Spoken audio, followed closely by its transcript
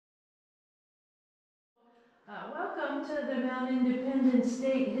Welcome to the Mount Independence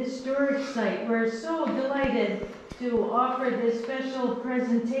State Historic Site. We're so delighted to offer this special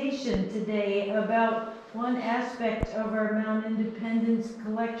presentation today about one aspect of our Mount Independence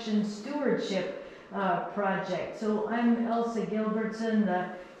Collection Stewardship project. So I'm Elsa Gilbertson, the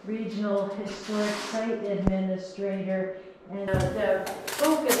Regional Historic Site Administrator. And the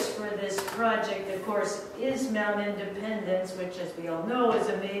focus for this project, of course, is Mount Independence, which, as we all know, is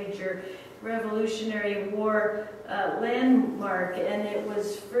a major Revolutionary War landmark, and it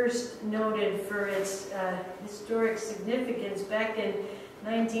was first noted for its historic significance back in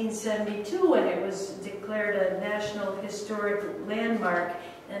 1972 when it was declared a National Historic Landmark,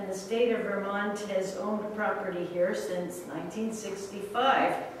 and the state of Vermont has owned property here since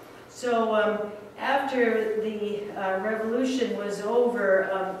 1965. So after the revolution was over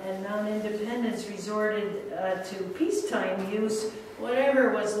and Mount Independence resorted to peacetime use, whatever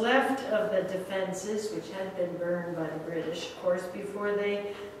was left of the defenses, which had been burned by the British, of course, before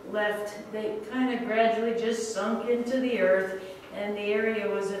they left, they kind of gradually just sunk into the earth, and the area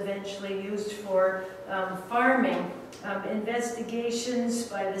was eventually used for farming. Investigations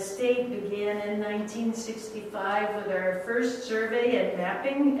by the state began in 1965 with our first survey and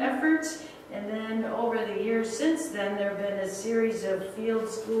mapping efforts, and then over the years since then there have been a series of field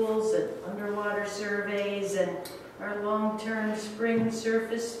schools and underwater surveys and our long-term spring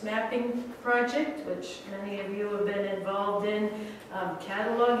surface mapping project, which many of you have been involved in,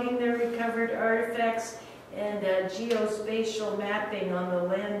 cataloging the recovered artifacts, and geospatial mapping on the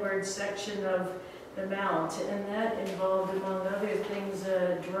landward section of the mount. And that involved, among other things,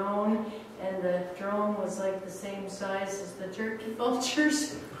 a drone, and the drone was like the same size as the turkey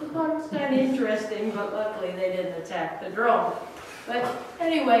vultures. I thought it was kind of interesting, but luckily they didn't attack the drone. But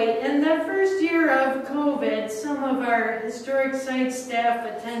anyway, in the first year of COVID, some of our historic site staff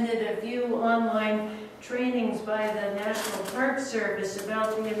attended a few online trainings by the National Park Service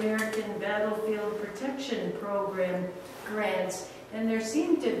about the American Battlefield Protection Program grants. And there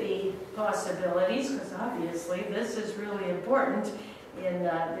seemed to be possibilities, because obviously this is really important in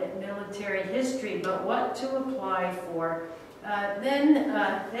military history, but what to apply for. Then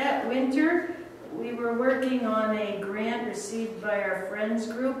that winter, we were working on a grant received by our friends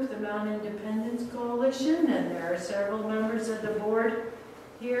group, the Mount Independence Coalition, and there are several members of the board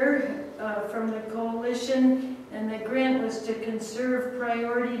here from the coalition, and the grant was to conserve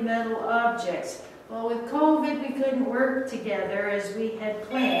priority metal objects. Well, with COVID, we couldn't work together as we had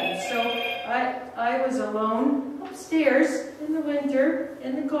planned, so I was alone upstairs in the winter,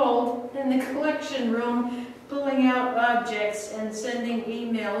 in the cold, in the collection room, pulling out objects and sending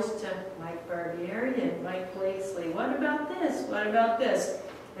emails to Mike Barbieri and Mike Blakesley. What about this? What about this?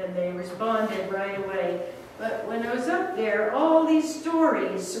 And they responded right away. But when I was up there, all these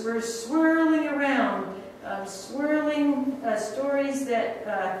stories were swirling around, stories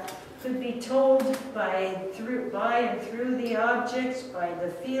that could be told by and through the objects, by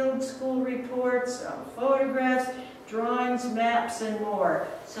the field school reports, photographs, drawings, maps, and more.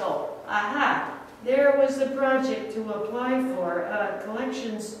 So, there was the project to apply for, a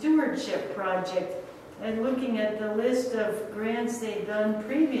collection stewardship project. And looking at the list of grants they'd done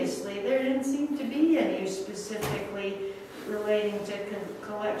previously, there didn't seem to be any specifically relating to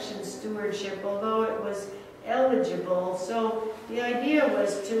collection stewardship, although it was eligible. So the idea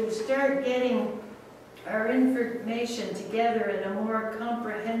was to start getting our information together in a more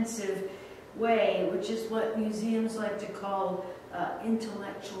comprehensive way, which is what museums like to call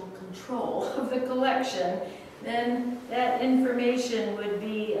intellectual control of the collection. Then that information would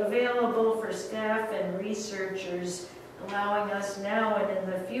be available for staff and researchers, allowing us now and in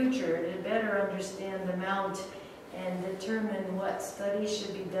the future to better understand the Mount and determine what studies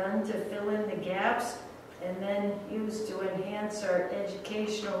should be done to fill in the gaps, and then used to enhance our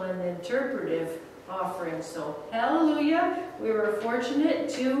educational and interpretive offerings. So, hallelujah, we were fortunate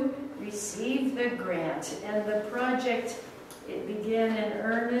to receive the grant, and the project, it began in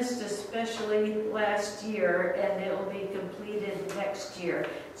earnest, especially last year, and it will be completed next year.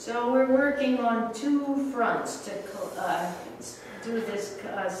 So we're working on two fronts to do this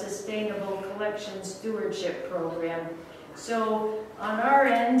sustainable collection stewardship program. So on our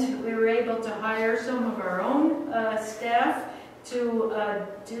end, we were able to hire some of our own staff to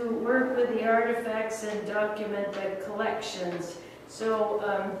do work with the artifacts and document the collections. So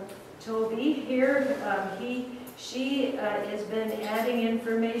Toby here, she has been adding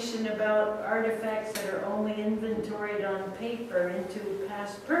information about artifacts that are only inventoried on paper into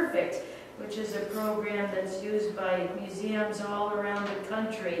Past Perfect, which is a program that's used by museums all around the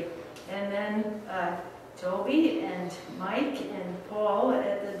country. And then Toby and Mike and Paul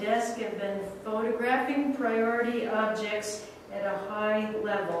at the desk task have been photographing priority objects at a high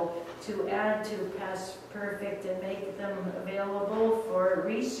level to add to Past Perfect and make them available for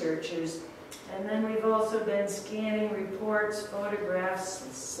researchers. And then we've also been scanning reports, photographs,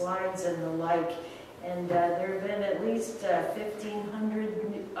 slides, and the like. And there have been at least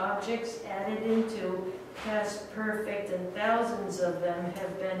 1,500 objects added into Past Perfect, and thousands of them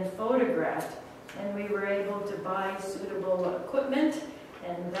have been photographed. And we were able to buy suitable equipment,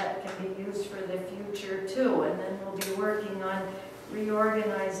 and that can be used for the future too. And then we'll be working on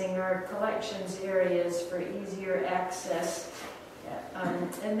reorganizing our collections areas for easier access.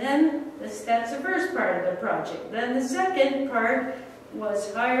 And then that's the first part of the project. Then the second part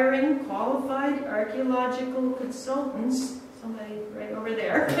was hiring qualified archaeological consultants, somebody right over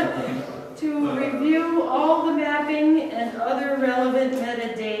there, to review all the mapping and other relevant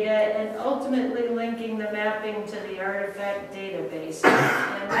metadata, and ultimately linking the mapping to the artifact database.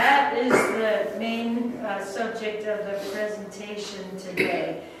 And that is the main subject of the presentation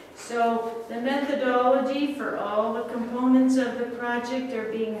today. So the methodology for all the components of the project are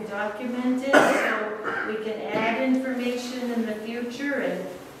being documented, so we can add information in the future and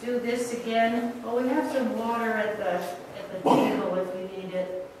do this again. Oh, we have some water at the table if you need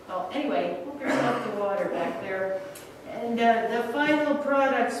it. Oh, anyway, hook yourself to water back there. And the final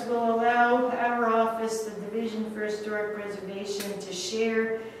products will allow our office, the Division for Historic Preservation, to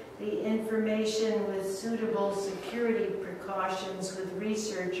share the information with suitable security precautions with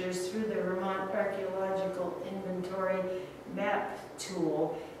researchers through the Vermont Archaeological Inventory map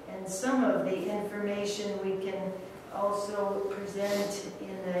tool. And some of the information we can also present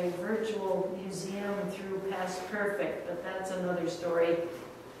in a virtual museum through Past Perfect, but that's another story.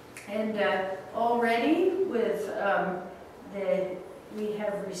 And already with we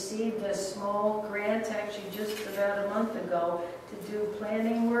have received a small grant, actually just about a month ago, to do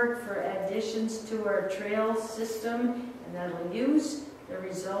planning work for additions to our trail system, and that'll use the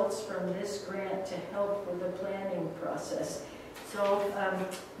results from this grant to help with the planning process. So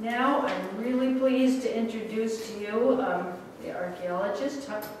now I'm really pleased to introduce to you the archaeologist,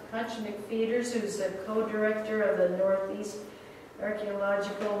 Hutch McFeeters, who's the co-director of the Northeast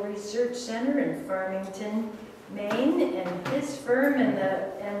Archaeological Research Center in Farmington, Maine, and his firm and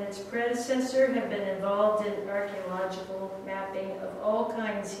its predecessor have been involved in archaeological mapping of all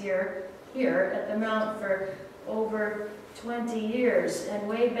kinds here at the Mount for over 20 years. And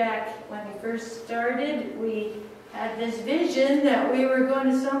way back when we first started, we had this vision that we were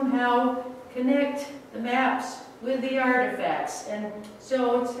going to somehow connect the maps with the artifacts. And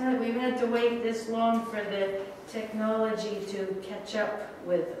so we've had to wait this long for the technology to catch up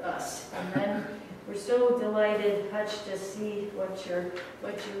with us. And then we're so delighted, Hutch, to see what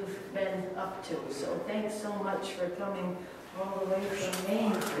you've been up to. So thanks so much for coming all the way from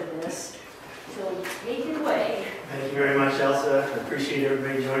Maine for this. So take it away. Thank you very much, Elsa. I appreciate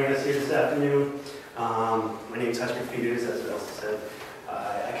everybody joining us here this afternoon. My name is Hutch McFeeters, as Elsa said.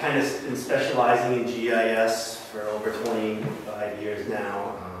 I kind of been specializing in GIS for over 25 years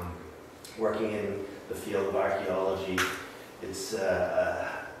now, working in the field of archaeology. It's a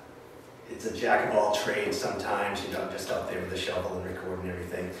jack of all trades sometimes, you know, just out there with a shovel and record and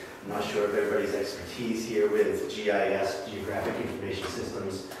everything. I'm not sure of everybody's expertise here with GIS, Geographic Information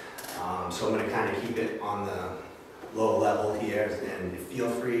Systems, so I'm going to kind of keep it on the low level here, and feel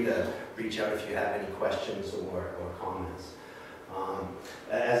free to reach out if you have any questions or comments.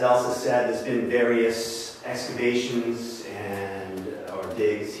 As Elsa said, there's been various excavations or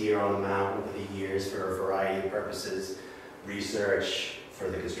digs here on the mountain over the years for a variety of purposes, research, for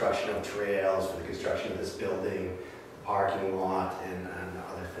the construction of trails, for the construction of this building, parking lot, and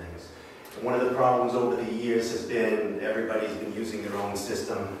other things. And one of the problems over the years has been everybody's been using their own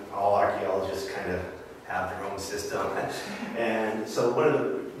system. All archaeologists kind of have their own system. And so one of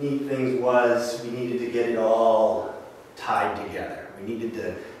the neat things was we needed to get it all tied together. We needed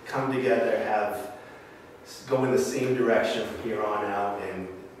to come together, go in the same direction from here on out, and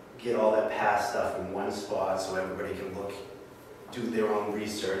get all that past stuff in one spot so everybody can do their own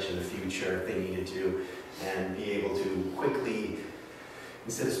research in the future if they needed to, and be able to quickly,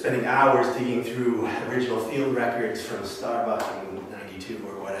 instead of spending hours digging through original field records from Starbuck in '92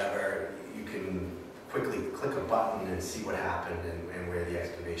 or whatever, you can quickly click a button and see what happened and where the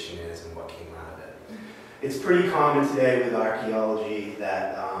excavation is and what came out of it. It's pretty common today with archaeology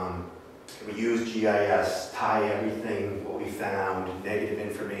that we use GIS, tie everything, what we found, negative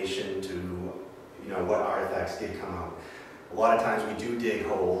information to what artifacts did come out. A lot of times we do dig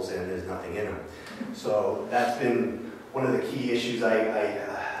holes and there's nothing in them. So that's been one of the key issues I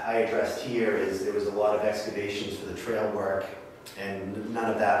addressed here. Is there was a lot of excavations for the trail work, and none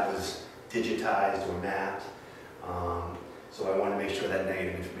of that was digitized or mapped. So I want to make sure that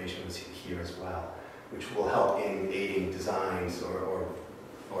negative information was here as well, which will help in aiding designs or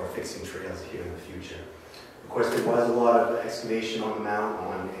fixing trails here in the future. Of course, there was a lot of excavation on the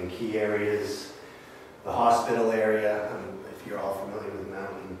mountain in key areas, the hospital area, if you're all familiar with the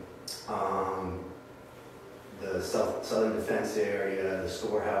mountain, the southern defense area, the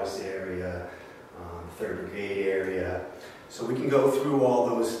storehouse area, 3rd Brigade area. So we can go through all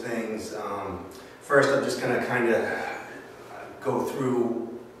those things. First, I'm just going to kind of go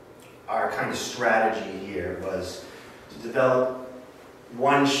through our kind of strategy here was to develop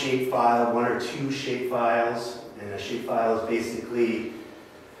one shapefile, 1 or 2 shapefiles, and a shapefile is basically,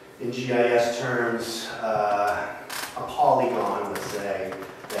 in GIS terms, a polygon, let's say,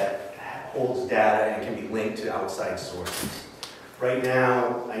 that holds data and can be linked to outside sources. Right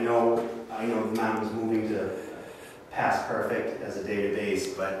now, I know the mountain's moving to Past Perfect as a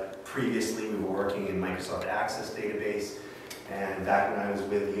database, but previously we were working in Microsoft Access database, and back when I was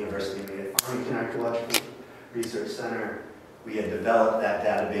with the University of Arlington Archaeological Research Center, we had developed that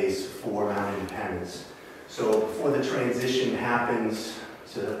database for Mount Independence. So before the transition happens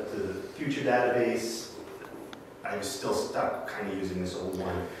to the future database, I was still stuck kind of using this old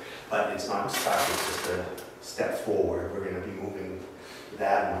one, but it's not stuck, it's just a step forward. We're going to be moving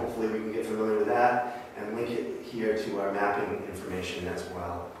that, and hopefully we can get familiar with that and link it here to our mapping information as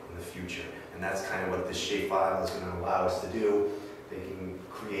well in the future. And that's kind of what this shapefile is going to allow us to do. They can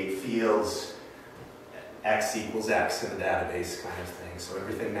create fields, X equals X in the database kind of thing. So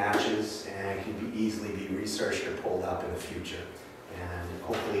everything matches and can easily be researched or pulled up in the future. And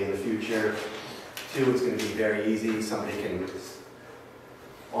hopefully in the future, too, it's going to be very easy. Somebody can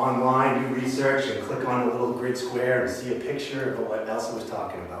online do research and click on a little grid square and see a picture of what Elsa was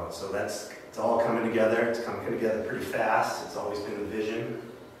talking about. So it's all coming together. It's coming together pretty fast. It's always been the vision.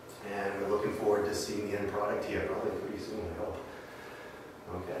 And we're looking forward to seeing the end product here probably pretty soon, I hope.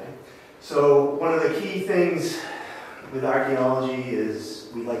 Okay. So one of the key things with archaeology is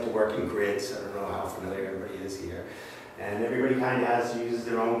we like to work in grids. I don't know how familiar everybody is here. And everybody kind of uses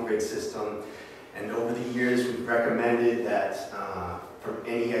their own grid system. And over the years, we've recommended that from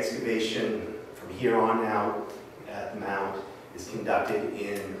any excavation from here on out at the Mount is conducted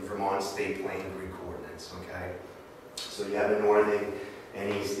in Vermont State Plane grid coordinates, okay? So you have a northing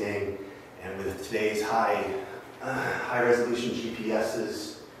and easting, and with today's high resolution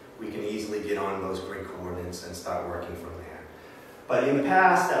GPSs, we can easily get on those grid coordinates and start working from there. But in the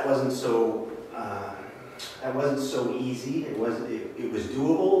past, that wasn't so easy. It was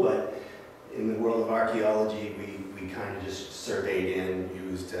doable, but in the world of archaeology, we kind of just surveyed in,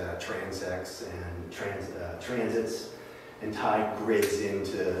 used transects and transits, and tied grids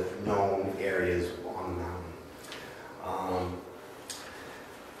into known areas on the mountain.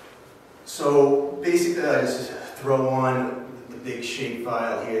 So basically, I just throw on the big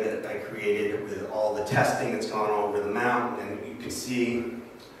shapefile here that I created with all the testing that's gone over the mountain, and you can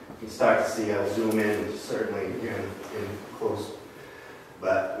start to see, I'll zoom in certainly here in close,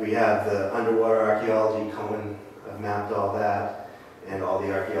 but we have the underwater archaeology coming. I've mapped all that, and all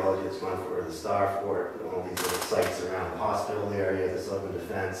the archaeology that's gone for the Star Fort, and all these little sites around the hospital area, the southern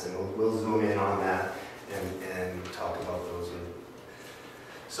defense, and we'll zoom in on that and talk about those.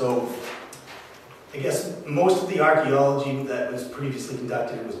 So I guess most of the archaeology that was previously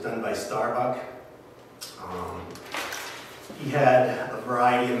conducted was done by Starbuck. He had a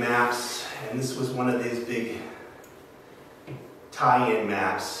variety of maps, and this was one of his big tie-in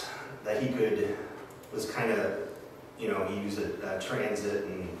maps that was kind of, he used a transit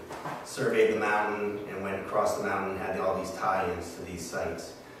and surveyed the mountain and went across the mountain and had all these tie-ins to these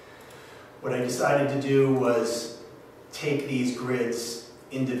sites. What I decided to do was take these grids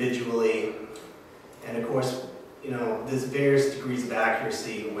individually, and of course, there's various degrees of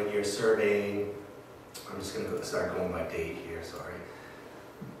accuracy when you're surveying. I'm just going to start going by date here, sorry.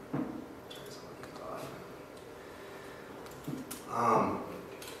 Turn something off. I'm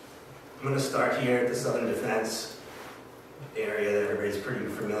going to start here at the southern defense area that everybody's pretty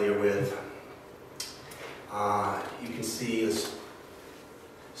familiar with. You can see this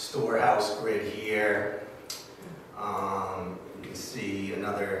storehouse grid here. You can see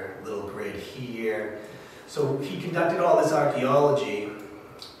another little grid here. So he conducted all this archaeology,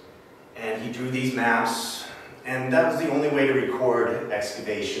 and he drew these maps, and that was the only way to record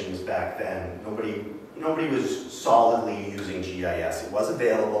excavations back then. Nobody was solidly using GIS. It was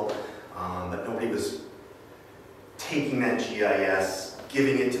available, but nobody was taking that GIS,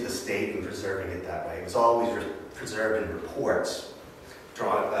 giving it to the state and preserving it that way. It was always preserved in reports,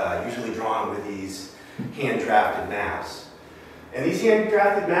 usually drawn with these hand-drafted maps. And these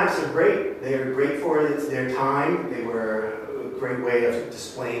hand-drafted maps are great. They are great for their time. They were a great way of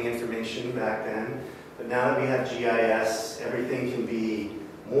displaying information back then. But now that we have GIS, everything can be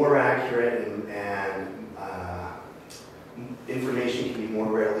more accurate and information can be more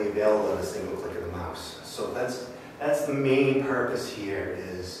readily available at a single click of the mouse. So that's the main purpose here,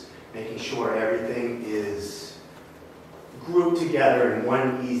 is making sure everything is grouped together in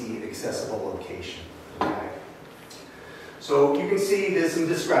one easy, accessible location. Okay? So you can see there's some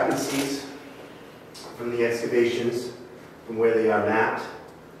discrepancies from the excavations, from where they are mapped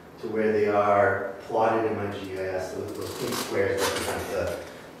to where they are plotted in my GIS. Those pink squares represent the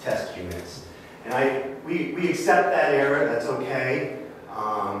test units. And we accept that error, that's okay.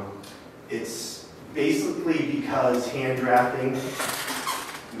 It's basically because hand drafting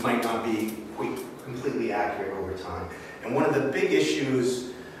might not be completely accurate over time. And one of the big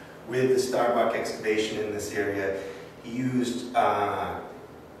issues with the Starbuck excavation in this area, he used 4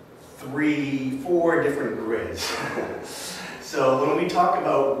 different grids. So when we talk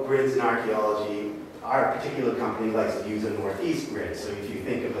about grids in archaeology, our particular company likes to use a northeast grid. So if you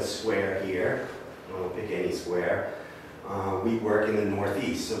think of a square here, we'll pick any square, we work in the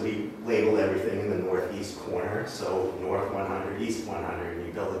northeast. So we label everything in the northeast corner. So north 100, east 100, and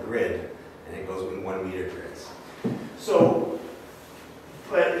you build a grid, and it goes in 1 meter grids. So,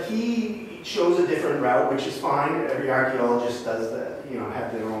 but he chose a different route, which is fine. Every archaeologist does that, you know,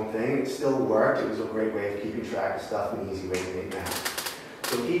 have their own thing. It still worked. It was a great way of keeping track of stuff and an easy way to make maps.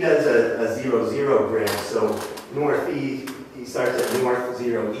 So he does a 0-0 grid. So northeast, he starts at north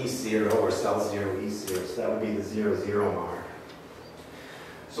 0, east 0, or south 0, east 0. So that would be the 0-0 mark.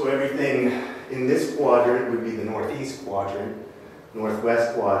 So everything in this quadrant would be the northeast quadrant,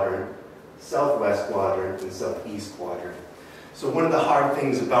 northwest quadrant, southwest quadrant, and southeast quadrant. So one of the hard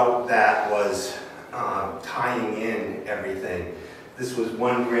things about that was tying in everything. This was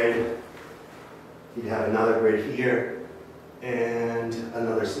one grid. You'd have another grid here, and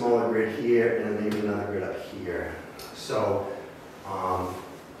another smaller grid here, and then maybe another grid up here. So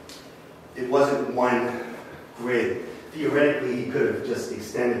it wasn't one grid. Theoretically, he could have just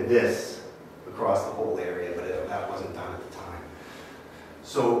extended this across the whole area, but that wasn't done at the time.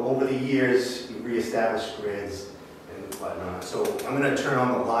 So over the years, he reestablished grids and whatnot. So I'm going to turn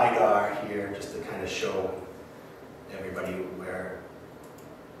on the LiDAR here just to kind of show everybody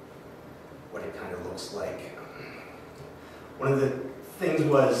what it kind of looks like. One of the things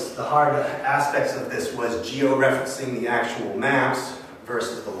was, the hard aspects of this was geo-referencing the actual maps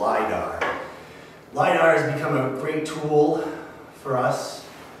versus the LiDAR. LiDAR has become a great tool for us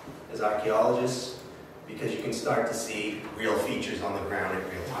as archaeologists because you can start to see real features on the ground in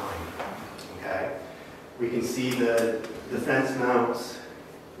real time. Okay? We can see the defense mounts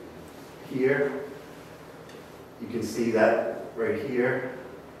here. You can see that right here.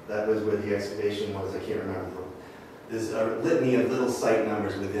 That was where the excavation was. I can't remember. There's a litany of little site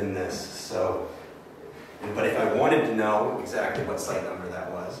numbers within this. So, but if I wanted to know exactly what site number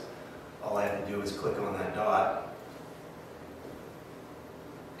that was, all I had to do is click on that dot,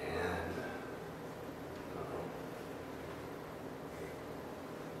 and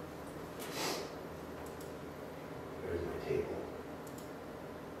there's my table.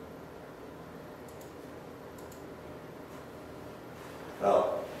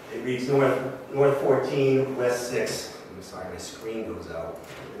 Well, it reads north 14, west 6. I'm sorry, my screen goes out.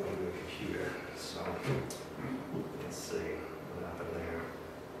 I'm going to the computer. So let's see what happened there.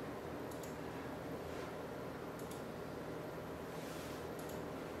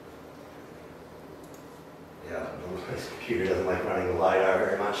 Yeah, my computer doesn't like running the LiDAR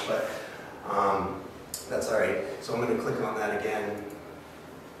very much, but that's all right. So I'm going to click on that again.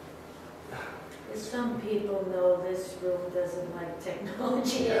 Some people know this room doesn't like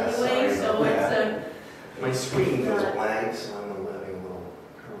technology Yeah, anyway, sorry so about it's that. My screen goes blank, so I'm having a little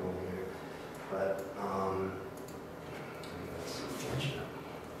trouble here. But that's unfortunate.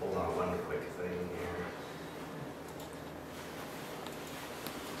 Hold on one quick thing here.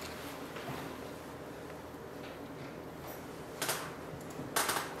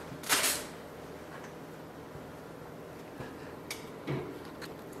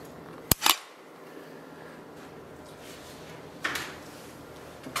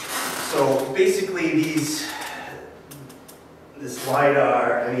 So basically this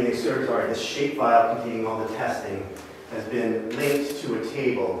LiDAR, this shapefile containing all the testing has been linked to a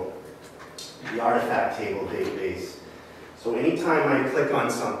table, the artifact table database. So anytime I click on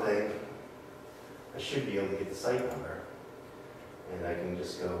something, I should be able to get the site number. And I can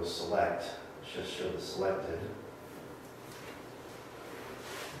just go select, just show the selected.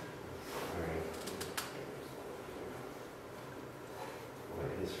 All right.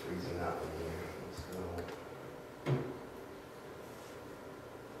 freezing up in here. Let's go.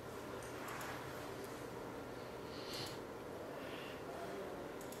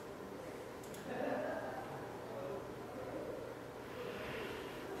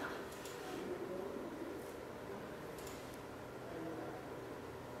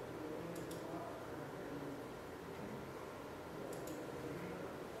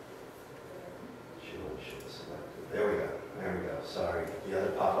 There we go. There we go. Sorry, the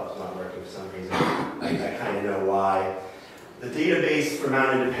other pop-up's not working for some reason. I kind of know why. The database for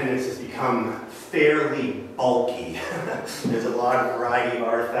Mount Independence has become fairly bulky. There's a lot of variety of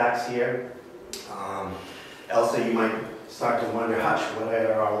artifacts here. Elsa, you might start to wonder, hush, what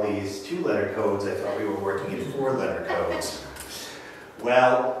are all these 2-letter codes? I thought we were working in 4-letter codes.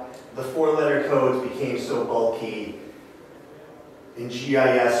 Well, the 4-letter codes became so bulky. In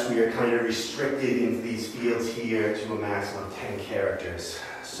GIS, we are kind of restricted into these fields here to a maximum of 10 characters.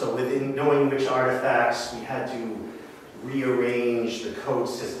 So within knowing which artifacts, we had to rearrange the code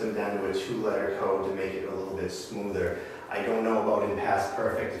system down to a 2-letter code to make it a little bit smoother. I don't know about in past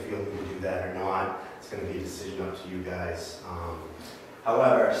perfect if you'll need to do that or not. It's going to be a decision up to you guys.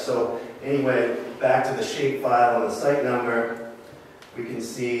 However, so anyway, back to the shapefile and the site number, we can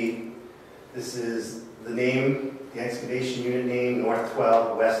see this is the name, the excavation unit name, North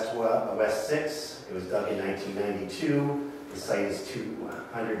 12, West 6. It was dug in 1992. The site is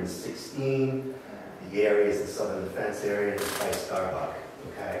 216. The area is the southern defense area, and it's by Starbuck.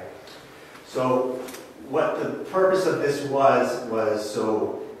 Okay. So what the purpose of this was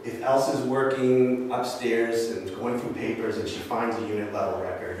so if Elsa's working upstairs and going through papers and she finds a unit level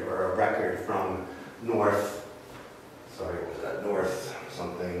record or a record from North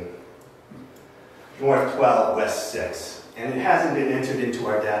 12, West 6, and it hasn't been entered into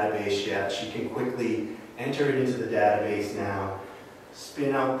our database yet, she can quickly enter it into the database now,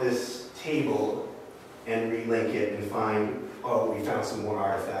 spin out this table, and relink it and find, oh, we found some more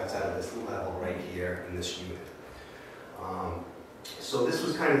artifacts out of this level right here in this unit. So this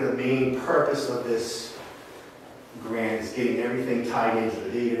was kind of the main purpose of this grant, is getting everything tied into the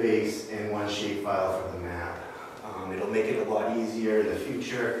database in one shapefile for the map. It'll make it a lot easier in the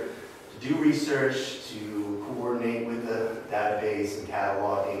future to do research, to coordinate with the database and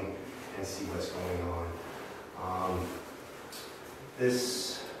cataloging and see what's going on.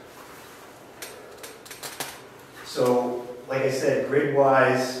 So, like I said,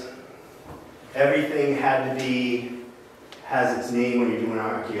 grid-wise, everything has its name when you're doing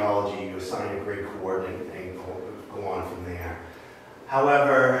archaeology. You assign a grid coordinate and go on from there.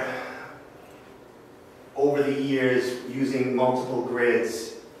 However, over the years, using multiple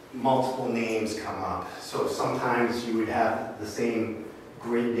grids, multiple names come up. So sometimes you would have the same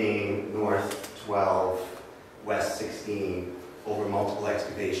grid name, North 12, West 16, over multiple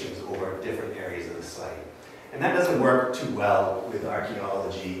excavations over different areas of the site. And that doesn't work too well with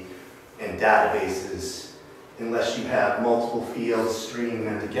archaeology and databases unless you have multiple fields stringing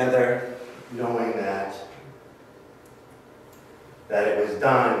them together, knowing that it was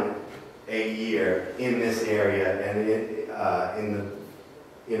done a year in this area and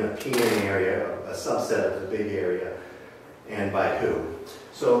in a PN area, a subset of the big area, and by who.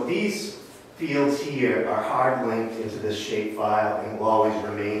 So these fields here are hard linked into this shapefile and will always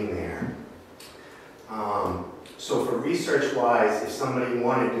remain there. So for research-wise, if somebody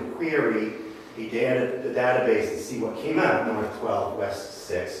wanted to query the database and see what came out of North 12, West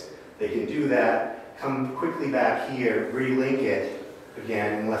 6, they can do that, come quickly back here, relink it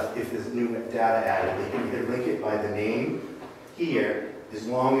again, if there's new data added. They can either link it by the name here, as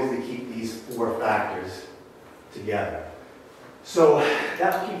long as they keep these 4 factors together. So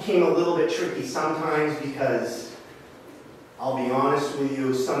that became a little bit tricky sometimes because, I'll be honest with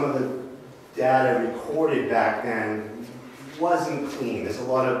you, some of the data recorded back then wasn't clean. There's a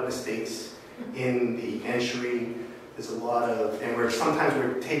lot of mistakes in the entry. There's a lot of, and sometimes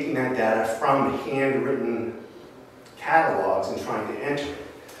we're taking that data from handwritten catalogs and trying to enter it.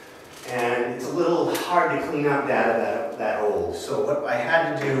 And it's a little hard to clean up data that old. So what I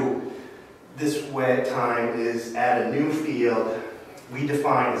had to do this time is add a new field we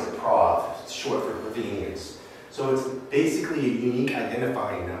define as a PROV. It's short for provenience. So it's basically a unique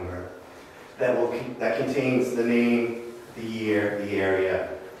identifying number that contains the name, the year, the area,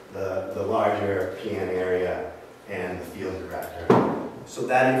 the larger PN area, and the field director. So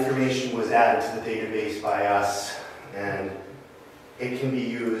that information was added to the database by us, and it can be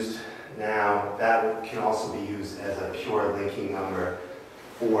used now. That can also be used as a pure linking number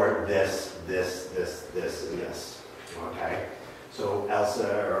for this, and this. Okay? So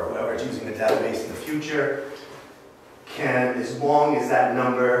Elsa or whoever's using the database in the future can, as long as that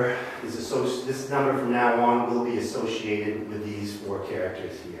number is associated, this number from now on will be associated with these 4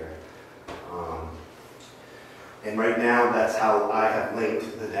 characters here. And right now, that's how I have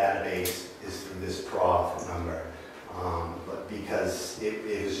linked the database, is through this prof number. But because it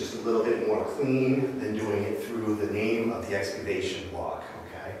was just a little bit more clean than doing it through the name of the excavation block,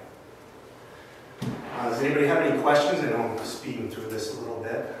 okay? Does anybody have any questions? I know I'm speeding through this a little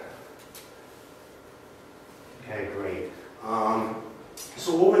bit. Okay, great.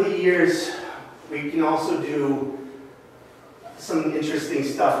 So over the years, we can also do some interesting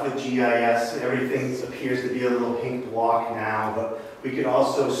stuff with GIS. Everything appears to be a little pink block now, but we could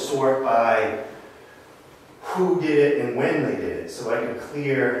also sort by who did it and when they did it. So I could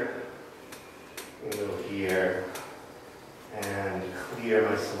clear, go here, and clear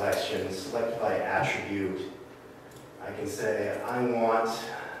my selection, select by attribute. I can say I want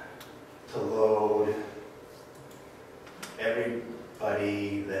to load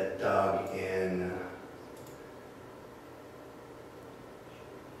everybody that dug in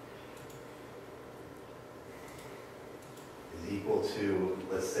is equal to,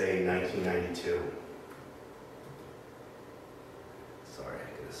 let's say, 1992. Sorry,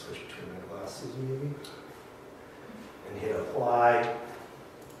 I gotta switch between my glasses maybe. And hit apply.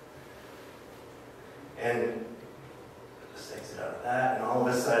 And just exit out of that, and all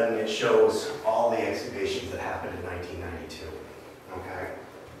of a sudden it shows all the excavations that happened in 1992. Okay?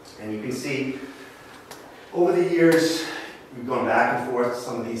 And you can see over the years we've gone back and forth to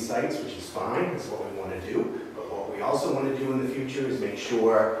some of these sites, which is fine, it's what we want to do. But what we also want to do in the future is make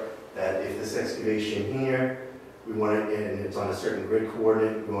sure that if this excavation here, we want to, and it's on a certain grid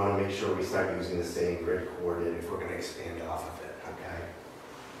coordinate, we want to make sure we start using the same grid coordinate if we're going to expand off of it. Okay?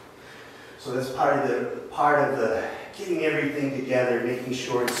 So that's part of the getting everything together, making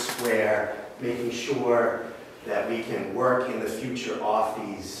sure it's square, making sure that we can work in the future off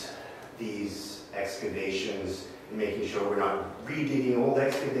these excavations, and making sure we're not redigging old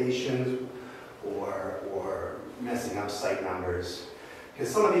excavations or messing up site numbers.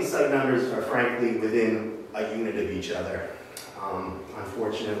 Because some of these site numbers are frankly within a unit of each other.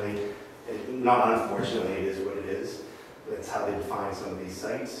 Unfortunately, not unfortunately, it is what it is. That's how they define some of these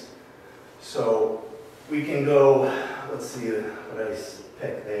sites. So we can go, let's see what I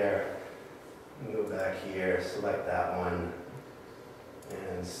picked there. We can go back here, select that one,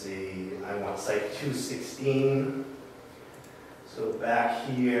 and see, I want site 216. So back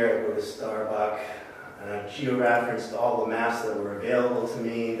here, go to Starbuck, and I've georeferenced all the maps that were available to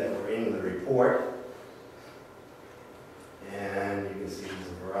me that were in the report. And you can see there's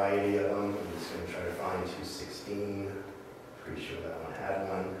a variety of them. I'm just going to try to find 216. Pretty sure that one had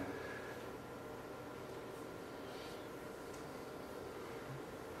one.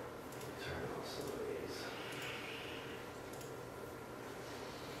 Turn off some of these.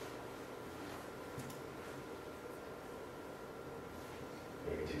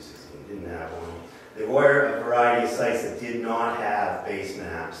 Maybe 216 didn't have one. There were a variety of sites that did not have base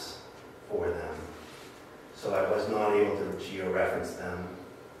maps for them. So I was not able to georeference them.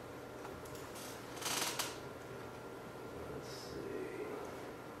 Let's see.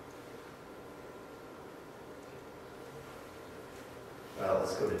 Well,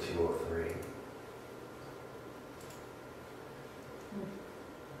 let's go to 203.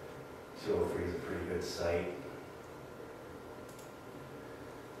 203 is a pretty good site.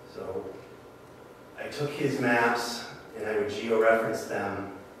 So I took his maps and I would georeference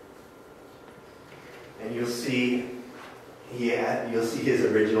them. And you'll see his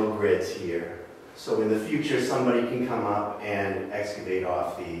original grids here. So in the future, somebody can come up and excavate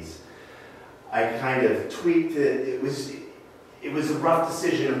off these. I kind of tweaked it. It was a rough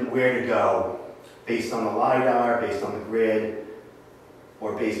decision of where to go, based on the LiDAR, based on the grid,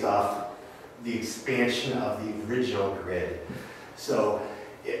 or based off the expansion of the original grid. So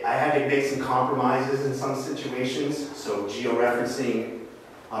I had to make some compromises in some situations. So georeferencing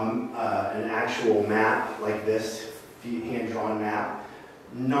an actual map like this, hand-drawn map,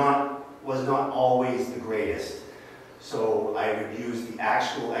 was not always the greatest. So I would use the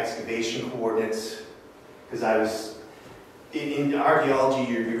actual excavation coordinates, because I was, in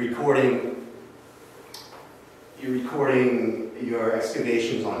archaeology, you're recording your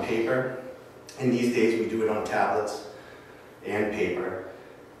excavations on paper, and these days we do it on tablets and paper.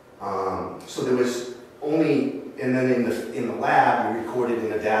 So there was only, and then in the lab, you recorded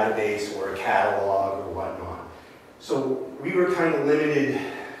in a database or a catalog or whatnot. So we were kind of limited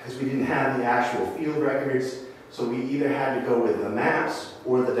because we didn't have the actual field records, so we either had to go with the maps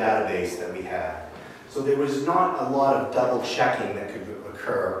or the database that we had. So there was not a lot of double checking that could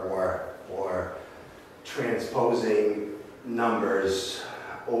occur or transposing numbers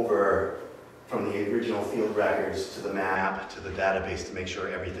over from the original field records to the map, to the database to make sure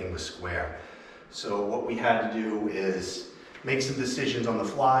everything was square. So what we had to do is make some decisions on the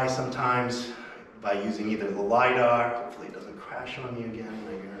fly sometimes by using either the LiDAR, hopefully it doesn't crash on me again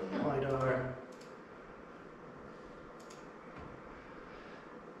when I go to the LiDAR.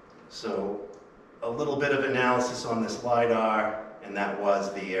 So a little bit of analysis on this LiDAR, and that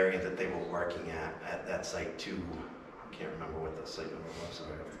was the area that they were working at that site 2. I can't remember what the site number was,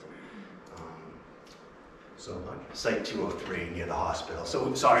 sorry. Site 203 near the hospital.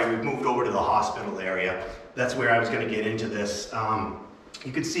 So sorry, we've moved over to the hospital area. That's where I was going to get into this.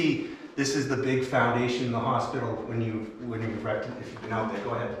 You can see this is the big foundation in the hospital when you've if you've been out there.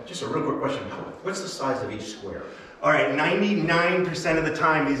 Go ahead. Just a real quick question. What's the size of each square? All right, 99% of the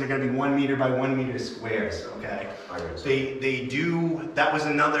time these are going to be 1 meter by 1 meter squares. Okay. They do. That was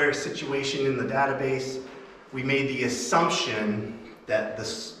another situation in the database. We made the assumption that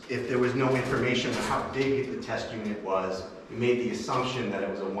if there was no information on how big the test unit was, we made the assumption that it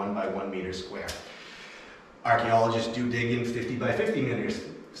was a 1 by 1 meter square. Archaeologists do dig in 50 by 50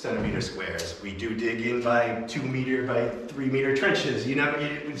 centimeter squares. We do dig in by 2 meter by 3 meter trenches. You know,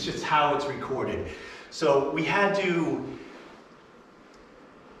 it's just how it's recorded. So we had to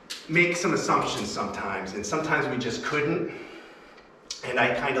make some assumptions sometimes, and sometimes we just couldn't. And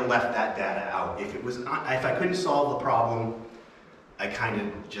I kind of left that data out. If I couldn't solve the problem, I kind of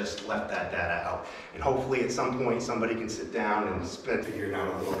just left that data out. And hopefully at some point somebody can sit down and figure it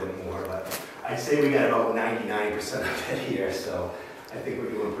out a little bit more. But I'd say we got about 99% of it here, so I think we're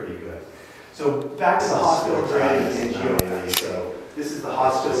doing pretty good. So back to the hospital grid and Geo Mapping. So this is the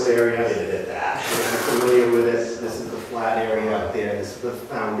hospital area. If you're familiar with it, this is the flat area up there. This is the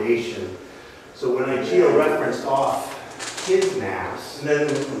foundation. So when I geo-referenced off kids' maps, and then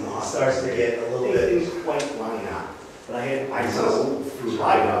it starts to get a little bit, things didn't quite line up. But I know through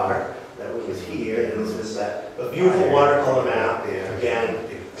LiDAR that it was here, and this is that beautiful watercolor map there. Again,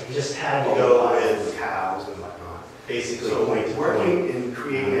 I just had to go with cows and whatnot. Basically, so working and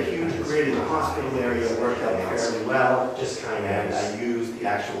creating a huge grid in the hospital area worked out fairly well. Just kind of, I used the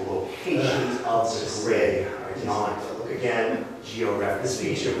actual locations of the grid, not, again, georeferencing. This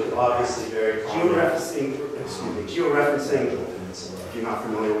feature was obviously very common. Georeferencing, if you're not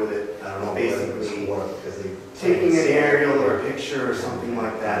familiar with it, I don't know, basically taking an aerial or a picture or something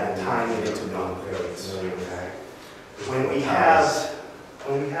like that and tying it into one grid. When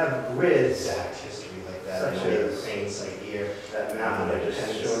we have grids, such as crane site here, that map that I just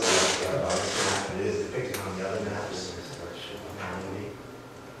showed you, it is depicted on the other maps.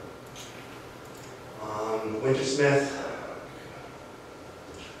 Wintersmith,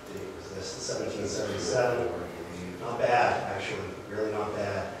 what date was this? 1777. Not bad, actually, really not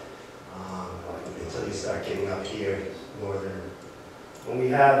bad. Until you start getting up here, northern. When we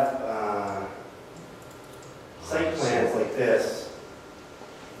have site plans like this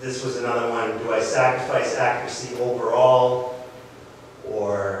was another one. Do I sacrifice accuracy overall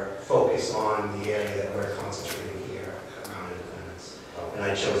or focus on the area that we're concentrating here around Independence? And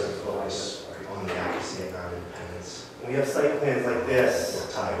I chose to focus on the accuracy around Independence. When we have site plans like this,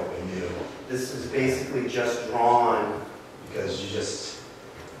 we'll tie what we knew. This is basically just drawn because you just,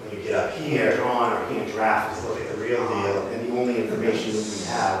 when you get up here, drawn or hand draft is look at the real deal, and the only information that we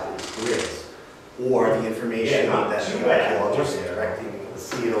have is grids, or the information that the archaeologist directing the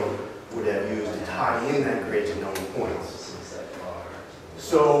seal would have used to tie in that grid to known points.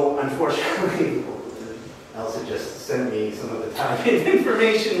 So unfortunately, Elsa just sent me some of the tie-in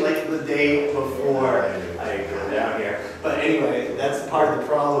information like the day before I go down here. But anyway, that's part of the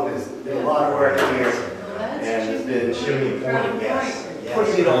problem is there's been a lot of work here, and it's been extremely important, yes.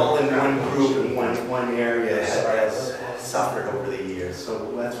 Putting it all in one group in one area has suffered over the years.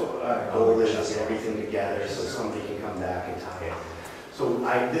 So that's what our goal is, to get everything together so somebody can come back and tie it. So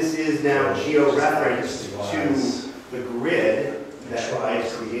this is now geo-referenced to the grid that I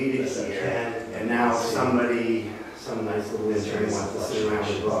created here, and now some nice little intern wants to sit around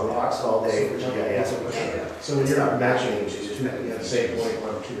and draw rocks all day for GIS. So when you're not matching the same point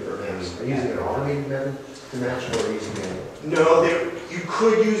on two different maps, are you using an automated method to match, or are you using a... No, you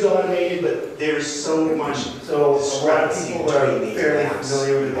could use automated, but there's so much. So a lot of people are fairly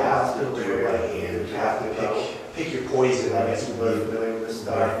familiar with the hospital grid by hand. You have to pick your poison. I guess we're familiar with the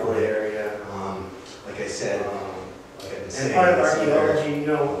Starford area. Like I said, and part of archaeology, you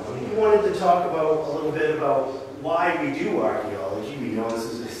know, we wanted to talk about a little bit about why we do archaeology. We know this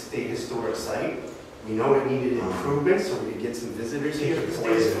is a state historic site. We know it needed improvement, so we could get some visitors here to the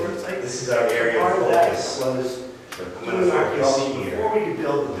state historic site. This is our area of focus. Part of that was doing archaeology before we could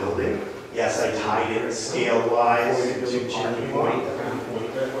build the building. Yes, I tied it scale-wise Before we to build a Chimney parking Point. lot, the parking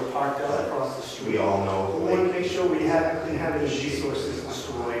point that we're parked out across the street. We all know We the wanted lake. to make sure we didn't have any resources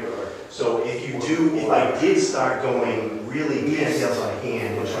destroyed or. So if I did start going really detailed by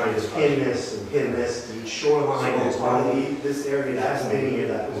hand and trying to pin this and pin this to each shoreline and quality, This area that's has been been here,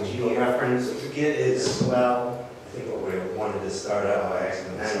 that was geo here. reference You get as is, well. I think what we wanted to start out, I And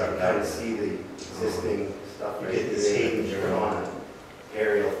accidentally you started can kind out. of see the existing stuff You right get this here. hidden Turn journal, on an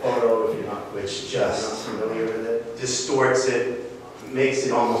aerial photo if you're not which just just familiar with it. distorts it, makes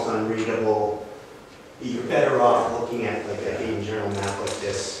it almost unreadable. You're better off looking at like a hidden journal map like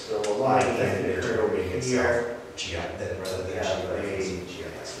this, So a lot of than things it occur over itself. here. Rather than Yeah, georeferencing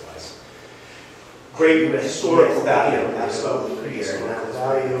GIS-wise. Great historical value, absolutely. Historical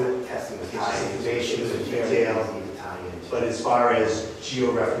value, Testing the high information and detail. detail. But as far as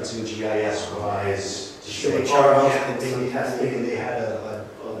georeferencing GIS-wise, to show Say it Charles all, did some testing. and they had a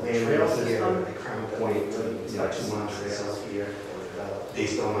land trail here system. at Crown Point, It's got 2 months trails trails here.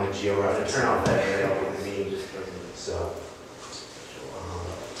 based on my georeferencing. Turn off that area, trail. what I mean. So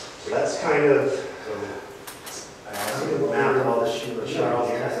that's kind of. I also mapped all the Sheila Charles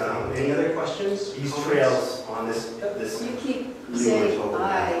testing. Any other questions? These trails on this You keep Blue saying total I,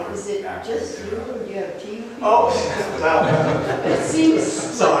 map is it are just you accurate. or do you have a team? Oh, well, It seems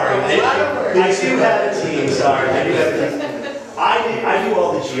sorry. like a lot of work. I do have a team, sorry. I do have a team. I do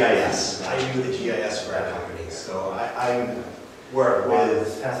all the GIS. I do the GIS for our company. So I work with,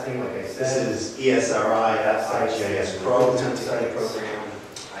 This testing, like I this said. is E ESRI, GIS Pro, it's a Website. program.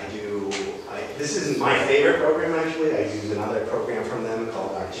 This isn't my favorite program actually. I use another program from them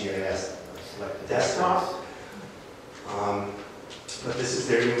called ArcGIS Select the Desktop. But this is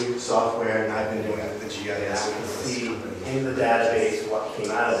their new software, and I've been doing the GIS Now we can for this see company. in the database what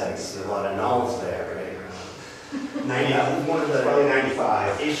came out of that. There's a lot of nulls there, right? 90, One of the probably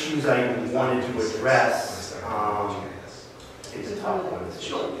 95. issues I wanted to address GIS. is the top one.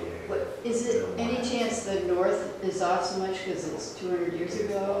 What, is it any chance the north is off so much because it's 200 years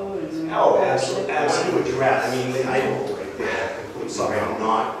ago? And Oh, absolutely, absolutely address. I mean, I don't right there. Sorry, I'm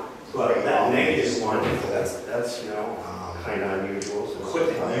not. But that negative one, that's that's, you know, kind of unusual. So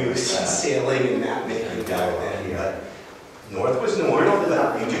equipment used sailing and map making back then, but north was north,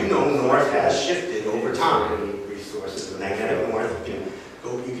 but you do know north has shifted over time. Resources. Magnetic north,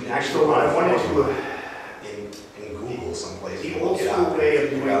 you can actually So I run wanted forward to, in Google someplace. the look old it school up, way of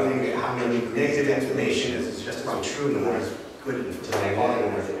figure doing out things, how how many many negative information is just from from true true north north, good to information.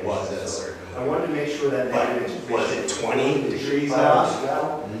 magnetic north it was at a So certain I wanted to make sure that negative But was information. it 20 degrees Well,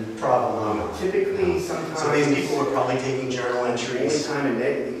 off? Probably. typically, sometimes. So these people were probably taking journal Only entries. time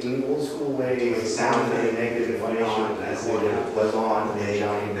in the old school way, Doing sound the negative information as was on the They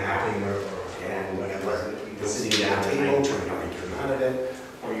giant mapping map. or And when it wasn't, you don't sitting see down the at table, night trying trying to to return retrieve out of it,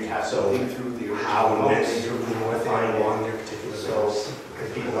 or you have to So, think through the how and when they original drew the north find end it. along their particular So, routes.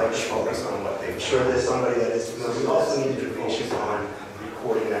 because people like to focus on what they. I'm sure there's somebody that is So familiar we with also this need to focus on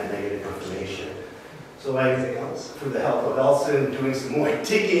recording that negative information. So I, Anything else? through the help of Elsa and doing some more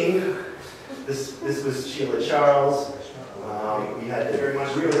digging, this was Sheila Charles. We had to very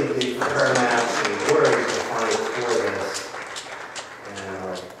much really dig for her maps and words to find it for this. And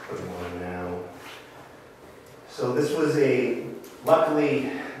I'll put them on now. So this was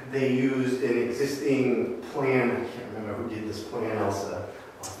luckily they used an existing plan. I can't remember who did this plan, Elsa,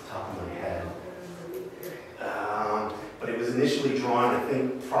 off the top of my head. But it was initially drawn, I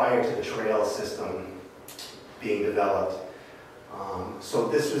think, prior to the trail system being developed. So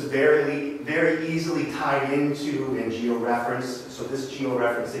this was very easily tied into and georeferenced. So this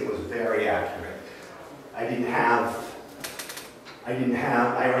georeferencing was very accurate. I already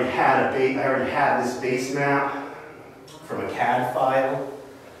had this base map from a CAD file.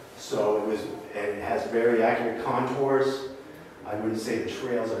 So it has very accurate contours. I wouldn't say the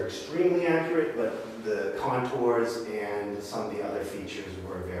trails are extremely accurate, but the contours and some of the other features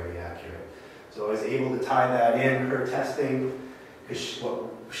were very accurate. So I was able to tie that in, her testing, because what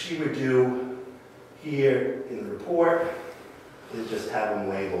she would do here in the report is just have them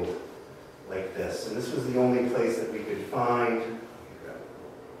labeled like this. And this was the only place that we could find.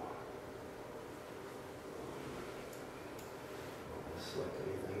 Select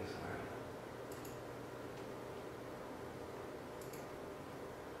anything, sorry.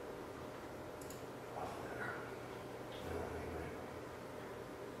 Off there. Anyway.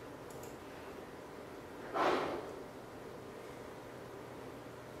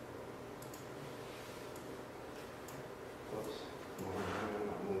 Whoops. I'm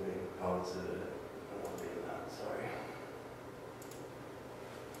not moving. Oh, it's I want to be in that, sorry.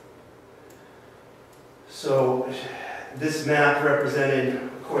 So this map represented,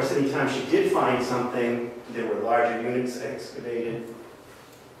 of course, anytime she did find something, there were larger units excavated,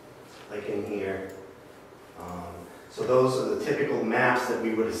 like in here. So those are the typical maps that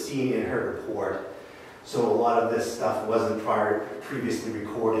we would have seen in her report. So a lot of this stuff wasn't previously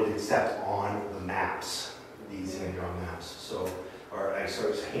recorded except on the maps, these hand-drawn maps. So, or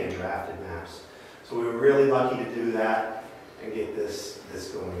actually hand drafted maps. So we were really lucky to do that and get this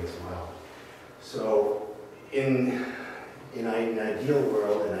going as well. So in an ideal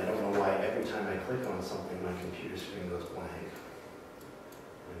world, and I don't know why every time I click on something my computer screen goes blank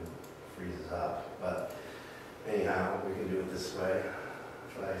and freezes up, but anyhow, we can do it this way.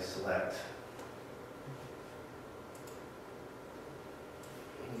 If I select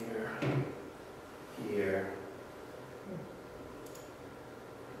here, here,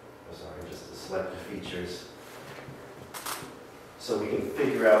 oh sorry, just to select the features, so we can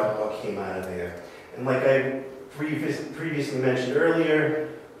figure out what came out of there. And like I previously mentioned earlier,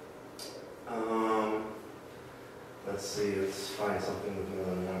 let's see, let's find something with more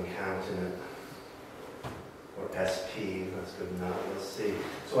than one count in it. Or SP, that's good enough. Let's see.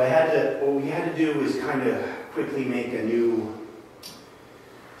 So what we had to do is kind of quickly make a new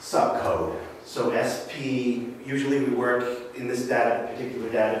subcode. So SP, usually we work in this particular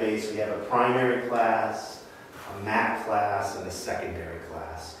database, we have a primary class, a map class, and a secondary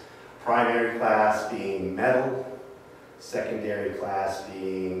class. Primary class being metal, secondary class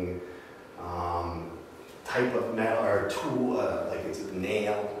being type of metal or tool, like it's a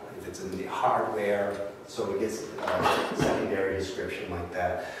nail, if it's in the hardware. So it gets a secondary description like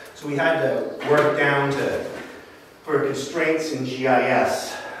that. So we had to work down for constraints in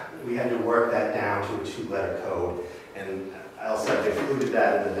GIS, we had to work that down to a 2-letter code. And also I've included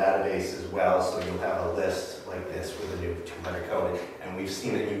that in the database as well, so you'll have a list like this with a new 2-letter code. And we've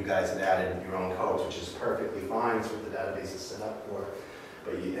seen that you guys have added your own codes, which is perfectly fine. It's what the database is set up for.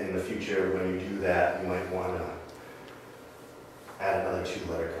 But in the future, when you do that, you might want to add another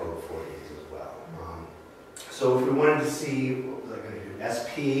 2-letter code for these as well. So if we wanted to see, what was I going to do?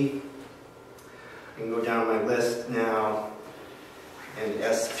 SP. I can go down my list now, and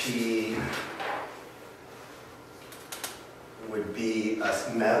SP would be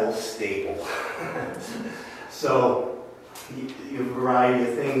a metal staple. So you have a variety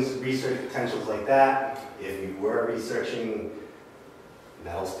of things, research potentials like that. If you were researching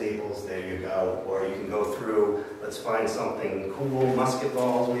metal staples, there you go. Or you can go through, let's find something cool, musket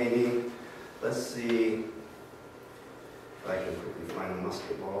balls maybe. Let's see if I can quickly find a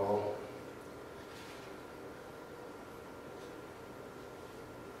musket ball.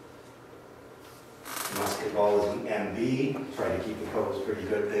 Musket ball is an MB. Try to keep the codes pretty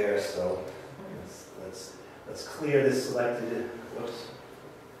good there. So let's clear this selected. Whoops.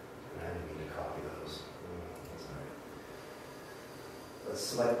 I didn't mean to copy those. That's all right. Let's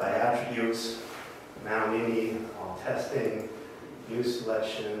select by attributes. Now mini, all testing, new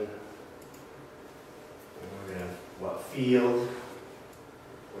selection. We're going to, what field?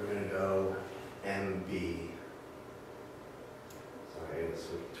 We're going to go MB. Sorry, let's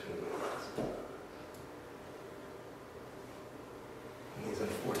switch between those. These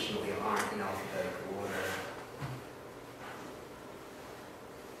unfortunately aren't in alphabetical order.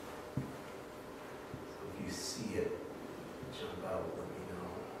 So if you see it jump out, let me know.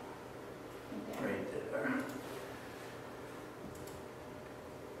 Right there.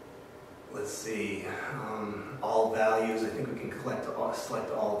 Let's see, all values. I think we can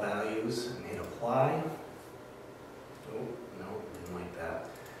select all values and hit apply. Oh, no, didn't like that.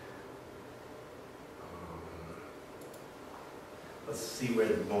 Let's see where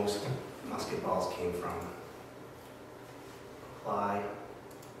the most musket balls came from. Apply.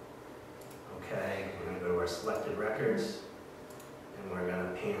 Okay, we're going to go to our selected records, and we're going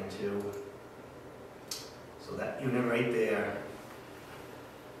to pan to. So that unit right there,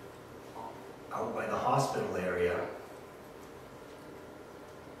 out by the hospital area.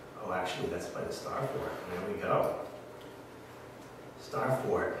 Oh, actually, that's by the Starfort. There we go.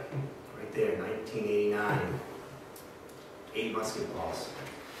 Starfort, right there, 1989. 8 musket balls.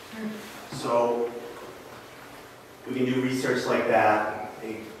 So we can do research like that.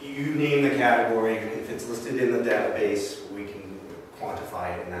 You name the category. If it's listed in the database, we can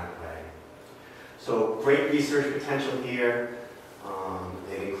quantify it in that way. So great research potential here.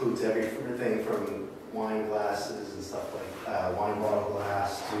 It includes everything from wine glasses and stuff like wine bottle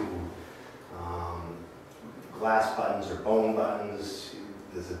glass to glass buttons or bone buttons.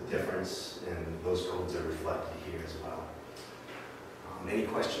 There's a difference, and those codes are reflected here as well. Any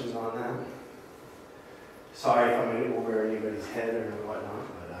questions on that? Sorry if I'm in over anybody's head or whatnot,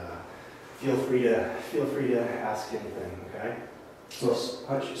 but feel free to ask anything. Okay.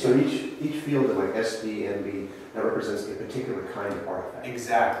 So each field in like S, D, and B, that represents a particular kind of artifact.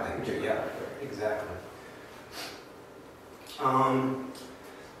 Exactly, Particular yeah, artifact. exactly.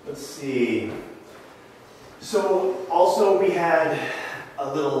 Let's see. So also we had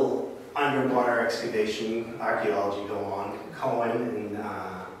a little underwater excavation archaeology go on, Cohen, and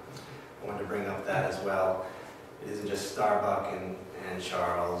I wanted to bring up that as well. It isn't just Starbuck and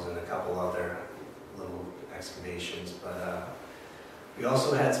Charles and a couple other little excavations, but we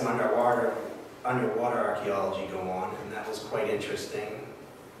also had some underwater archaeology go on, and that was quite interesting.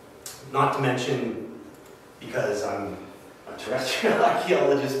 Not to mention, because I'm a terrestrial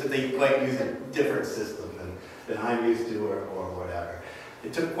archaeologist, but they quite use a different system than I'm used to or whatever.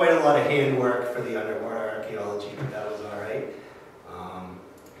 It took quite a lot of handwork for the underwater archaeology, but that was all right.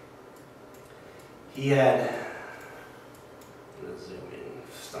 He had, let's zoom in,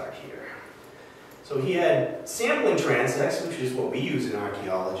 start here. So he had sampling transects, which is what we use in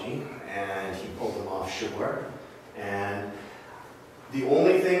archaeology, and he pulled them offshore. And the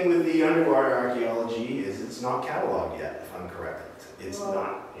only thing with the underwater archaeology is it's not cataloged yet, if I'm correct. It's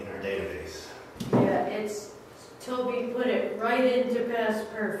not in our database. Yeah, it's, Toby put it right into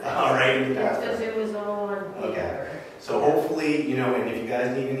past perfect. All right, into past Because perfect. it was all on paper. Okay. So hopefully, you know, and if you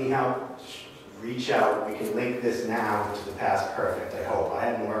guys need any help, reach out. We can link this now to the past perfect, I hope. I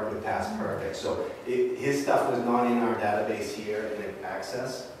haven't worked with past perfect, so his stuff was not in our database here in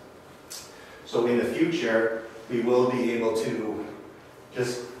Access. So in the future, we will be able to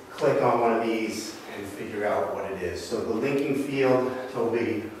just click on one of these and figure out what it is. So the linking field,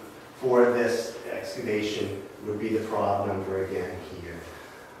 Toby, for this excavation would be the prod number again here.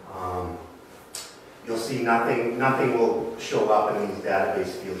 You'll see nothing will show up in these database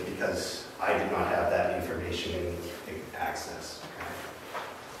fields because I do not have that information in Access.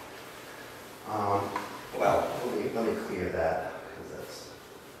 Okay? Well, let me clear that because that's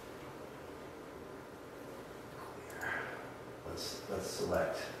clear. Let's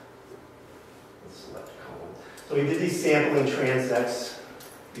select column. So we did these sampling transects,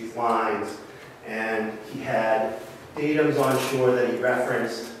 these lines, and he had datums on shore that he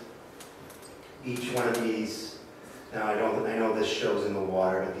referenced. Each one of these, now I know this shows in the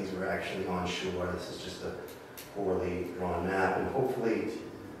water, but these were actually on shore. This is just a poorly drawn map, and hopefully,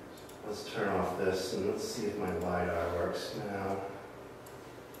 let's turn off this and let's see if my LiDAR works now.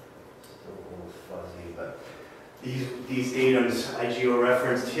 Still a little fuzzy, but these datums, I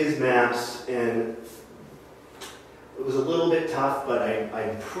geo-referenced his maps, and it was a little bit tough, but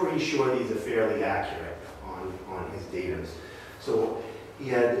I'm pretty sure these are fairly accurate on his datums. So he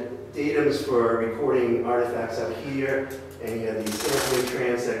had datums for recording artifacts up here, and he had these sampling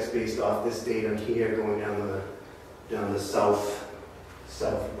transects based off this datum here going down the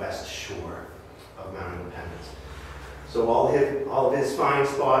southwest shore of Mount Independence. So all of his find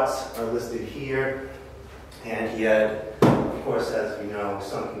spots are listed here, and he had, of course, as we know,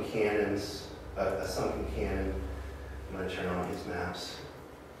 sunken cannons, a sunken cannon. I'm going to turn on his maps.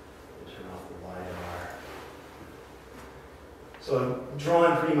 Turn off the LiDAR. So I've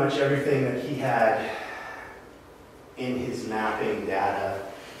drawn pretty much everything that he had in his mapping data.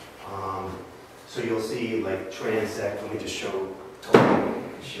 So you'll see like transect. Let me just show Toby.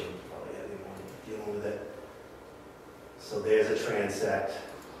 She'll probably have anyone dealing with it. So there's a transect.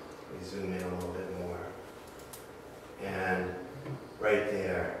 Let me zoom in a little bit more. And right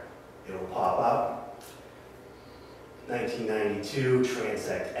there, it'll pop up. 1992,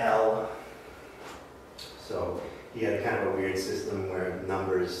 transect L. So he had kind of a weird system where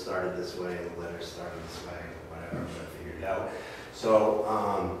numbers started this way and the letters started this way, whatever, but I figured it out. So,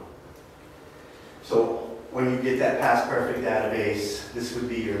 so when you get that past perfect database, this would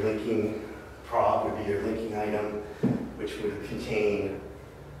be your linking prop, would be your linking item, which would contain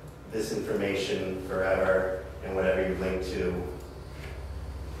this information forever, and whatever you link to,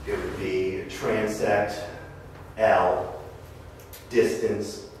 it would be transect L,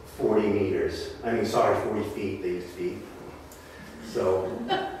 distance 40 meters. 40 feet, they used feet. So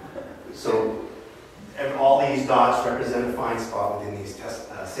and all these dots represent a find spot within these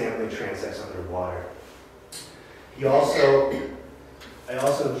sampling transects underwater. I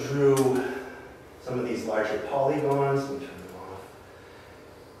also drew some of these larger polygons. Let me turn them off.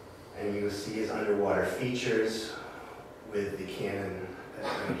 And you will see his underwater features with the cannon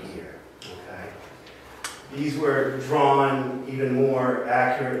right here. Okay. These were drawn even more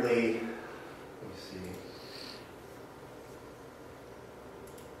accurately. Let me see.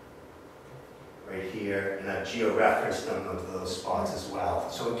 Right here, and I've geo-referenced some of those spots as well.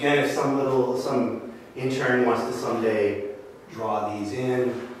 So again, if some intern wants to someday draw these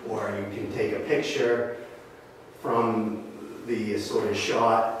in, or you can take a picture from the assorted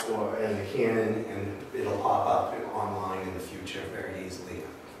shot and the cannon, and it'll pop up online in the future very easily,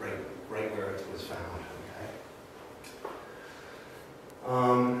 right where it was found.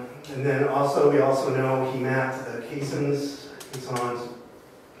 Okay. And then we also know he mapped the caissons, excuse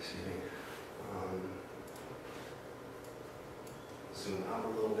me. Zoom out a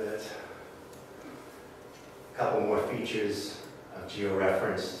little bit. A couple more features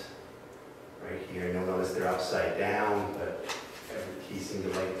geo-referenced right here. You'll notice they're upside down, but he seemed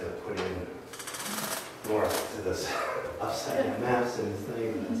to like to put in north to this upside down maps in his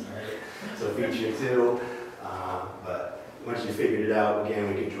thing. That's all right. So feature 2. But once you figured it out,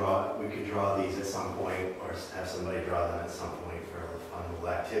 again, we could draw these at some point, or have somebody draw them at some point for a fun little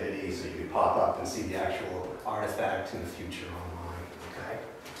activity, so you could pop up and see the actual artifact in the future online. Okay.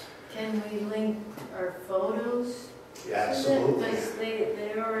 Can we link our photos? Yeah, absolutely. Because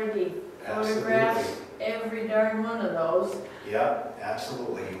they already photographed every darn one of those. Yep,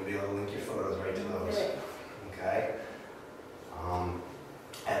 absolutely. You'll be able to link your photos right to those. Okay. Okay.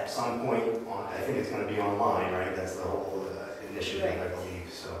 At some point, I think it's going to be online, right? That's the whole initiative, Right. I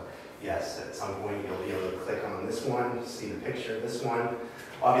believe. So, yes, at some point you'll be able to click on this one, see the picture of this one.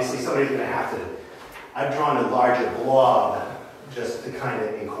 Obviously, somebody's going to have to. I've drawn a larger blob just to kind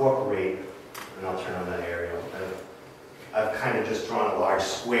of incorporate, and I'll turn on that aerial. I've kind of just drawn a large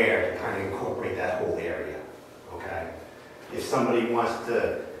square to kind of incorporate that whole area. Okay. If somebody wants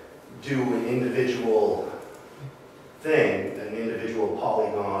to do an individual thing, an individual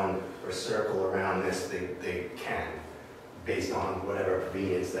polygon or circle around this, they can, based on whatever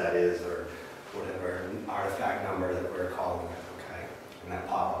convenience that is, or whatever artifact number that we're calling it, okay? And that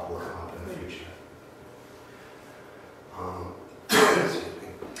pop-up will come up in the future. Excuse me.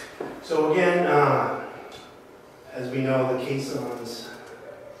 So again, as we know, the caissons,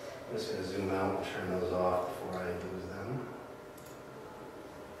 I'm just going to zoom out and turn those off before I lose them.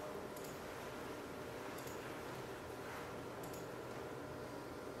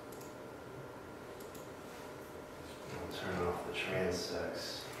 Turn off the transects.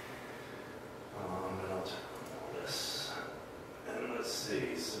 And I'll turn on this. And let's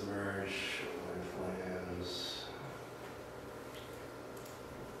see, submerge, shoreline plans.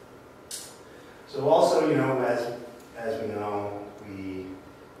 So also, you know, as we know,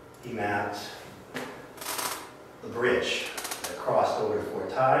 he mapped the bridge that crossed over to Fort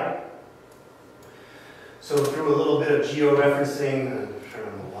Tide. So through a little bit of geo-referencing, I'm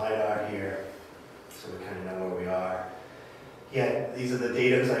turning on the LiDAR here, so we kind of know where we are. Yeah, these are the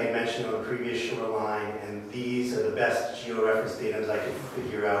datums I had mentioned on the previous shoreline, and these are the best geo-reference datums I could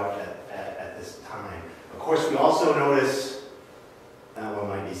figure out at this time. Of course, we also notice that one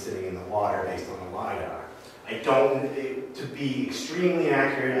might be sitting in the water based on the LiDAR. To be extremely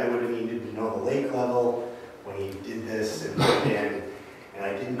accurate, I would have needed to know the lake level when he did this and put it in, and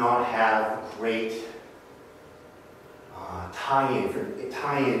I did not have great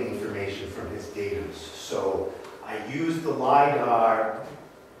tie-in information from his datums. So I used the LiDAR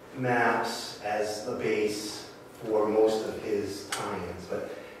maps as the base for most of his tie-ins,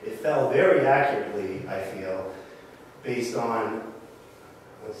 but it fell very accurately, I feel, based on,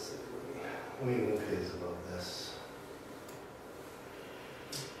 let's see, let me move his above this.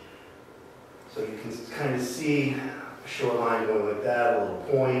 So you can kind of see a shoreline going like that, a little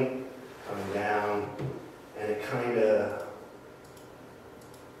point coming down, and it kind of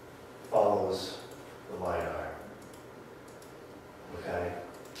follows the LiDAR. Okay?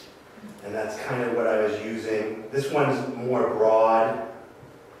 And that's kind of what I was using. This one's more broad.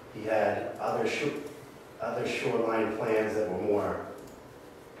 He had other shoreline plans that were more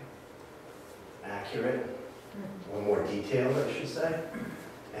accurate, or more detailed, I should say.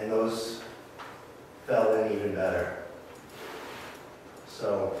 And those fell in even better.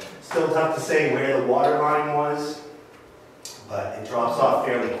 So, still tough to say where the water line was, but it drops off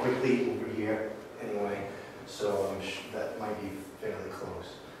fairly quickly over here anyway, so that might be fairly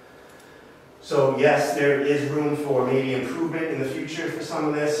close. So yes, there is room for maybe improvement in the future for some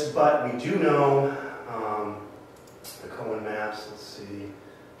of this, but we do know the Cohen maps, let's see, did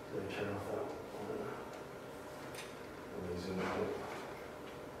I turn off that one? Let me zoom out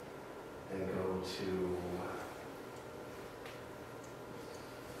and go to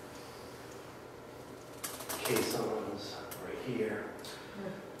caissons right here.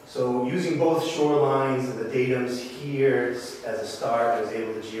 So using both shorelines and the datums here as a start, I was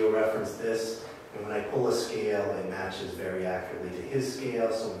able to geo-reference this, and when I pull a scale, it matches very accurately to his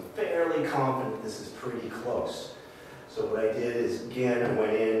scale, so I'm fairly confident this is pretty close. So what I did is, again, I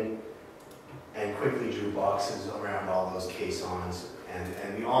went in and quickly drew boxes around all those caissons,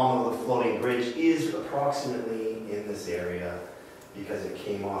 And we all know the floating bridge is approximately in this area because it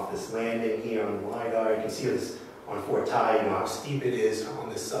came off this landing here on the LiDAR. You can see this on Fort Ty, you know how steep it is on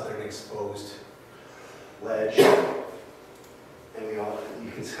this southern exposed ledge. And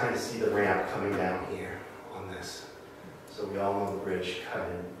you can kind of see the ramp coming down here on this. So we all know the bridge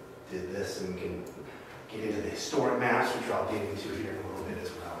kind of did this, and we can get into the historic maps, which I'll get into here in a little bit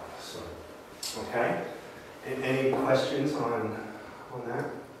as well. So, okay. And any questions on that?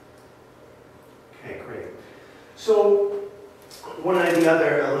 Okay, great. So one of the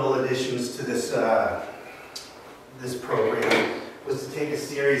other little additions to this this program was to take a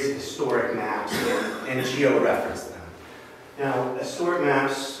series of historic maps and geo-reference them. Now, historic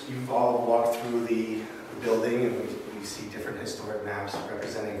maps, you've all walked through the building, and we see different historic maps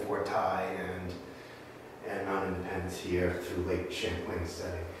representing Fort Ty and Mount Independence here through Lake Champlain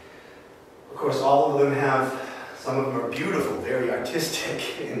setting. Of course, all of them have, some of them are beautiful, very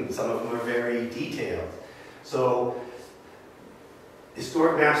artistic, and some of them are very detailed. So,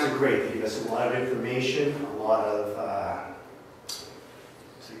 historic maps are great. They give us a lot of information, a lot of, a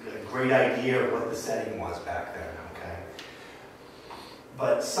great idea of what the setting was back then, okay?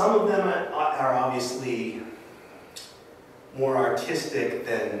 But some of them are obviously more artistic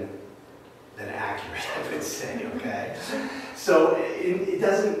than accurate, I would say, okay? So it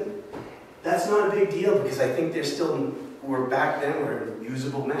doesn't, that's not a big deal because I think they're still, back then were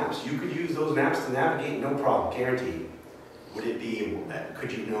usable maps. You could use those maps to navigate, no problem, guaranteed. Would it be,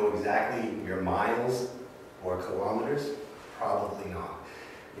 could you know exactly your miles or kilometers? Probably not.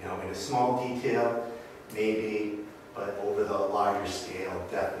 You know, in a small detail, maybe, but over the larger scale,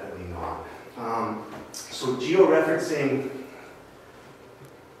 definitely not. So georeferencing,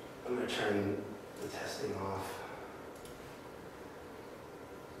 I'm going to turn the testing off.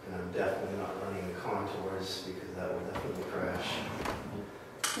 And I'm definitely not running the contours because that will definitely crash.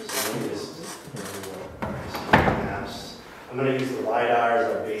 So let me just maps. I'm going to use the LiDAR as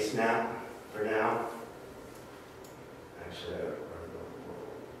our base map for now. Actually,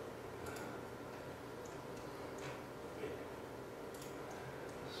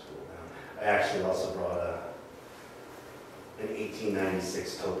 I actually also brought an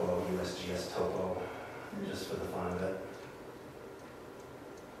 1896 topo, USGS topo, just for the fun of it.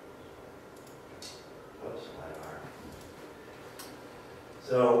 Oops, LiDAR.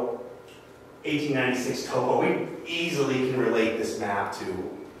 So, 1896 topo, we easily can relate this map to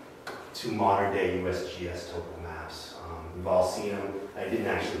modern day USGS topo maps. We've all seen them. I didn't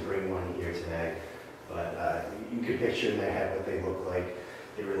actually bring one here today, but you can picture in their head what they look like.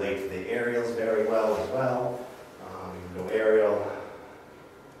 They relate to the aerials very well as well. You can go aerial,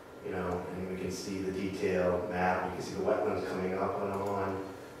 you know, and we can see the detailed map. You can see the wetlands coming up and on,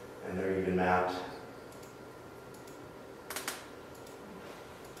 and they're even mapped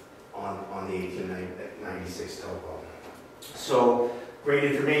on the 1896 topo. So, great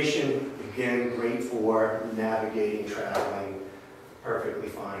information, again, great for navigating, traveling, perfectly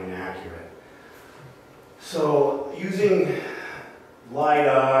fine and accurate. So, using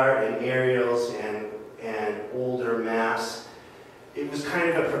LiDAR and aerials and older maps, it was kind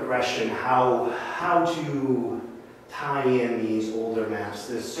of a progression how to tie in these older maps.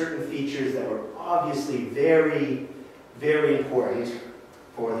 There's certain features that were obviously very, very important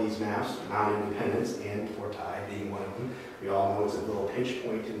for these maps, Mount Independence and Fort Ty being one of them. We all know it's a little pinch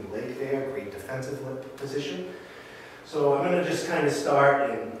point in the lake there, great defensive position. So I'm going to just kind of start,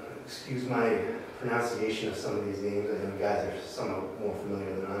 and excuse my pronunciation of some of these names. I know you guys are somewhat more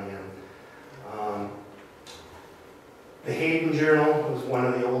familiar than I am. The Hayden Journal was one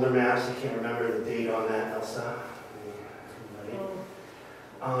of the older maps. I can't remember the date on that, Elsa.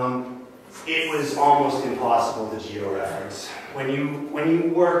 It was almost impossible to georeference. When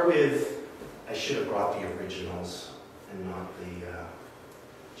you work with, I should have brought the originals and not the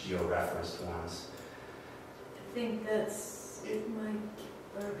georeferenced ones. I think that's Mike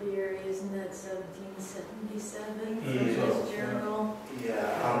Barbieri, isn't that 1777 for his journal?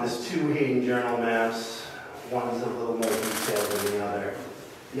 Yeah, there's two Hayden Journal maps. One's a little more detailed than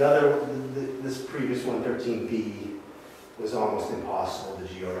the other. This previous one, 13B, was almost impossible to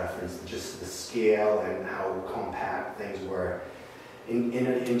georeference, just the scale and how compact things were. In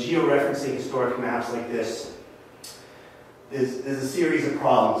georeferencing historic maps like this, there's a series of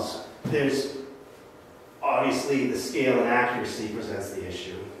problems. There's obviously the scale and accuracy presents the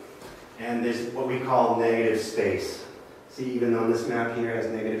issue. And there's what we call negative space. See, even though this map here has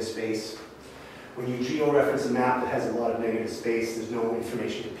negative space, when you georeference a map that has a lot of negative space, there's no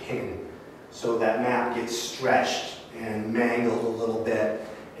information to pin. So that map gets stretched and mangled a little bit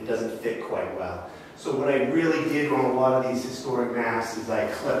and doesn't fit quite well. So what I really did on a lot of these historic maps is I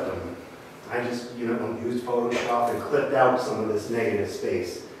clipped them. I just, used Photoshop and clipped out some of this negative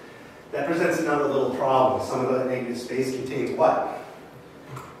space. That presents another little problem. Some of the negative space contains what?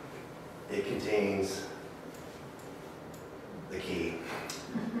 It contains the key.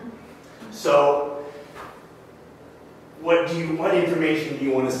 So, what information do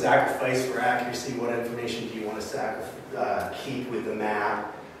you want to sacrifice for accuracy? What information do you want to keep with the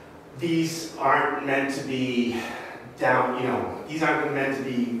map? These aren't meant to be these aren't meant to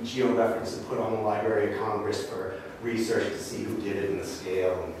be geo-referenced and put on the Library of Congress for research to see who did it in the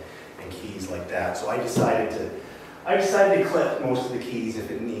scale and keys like that. So I decided to clip most of the keys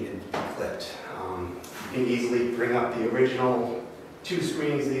if it needed to be clipped. You can easily bring up the original 2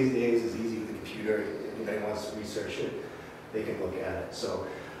 screens these days. It's easy with the computer. If anybody wants to research it, they can look at it. So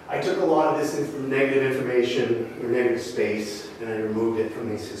I took a lot of this negative information or negative space and I removed it from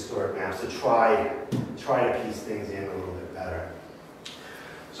these historic maps to try to piece things in a little bit better.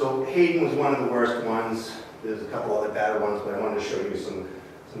 So Hayden was one of the worst ones. There's a couple other better ones, but I wanted to show you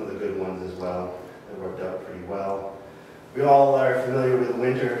some of the good ones as well that worked out pretty well. We all are familiar with the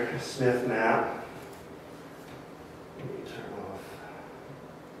Winter Smith map. Let me turn off.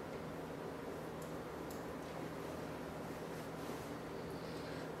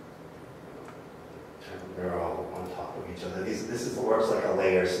 They're all on top of each other. This works like a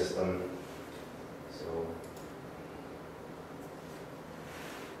layer system. So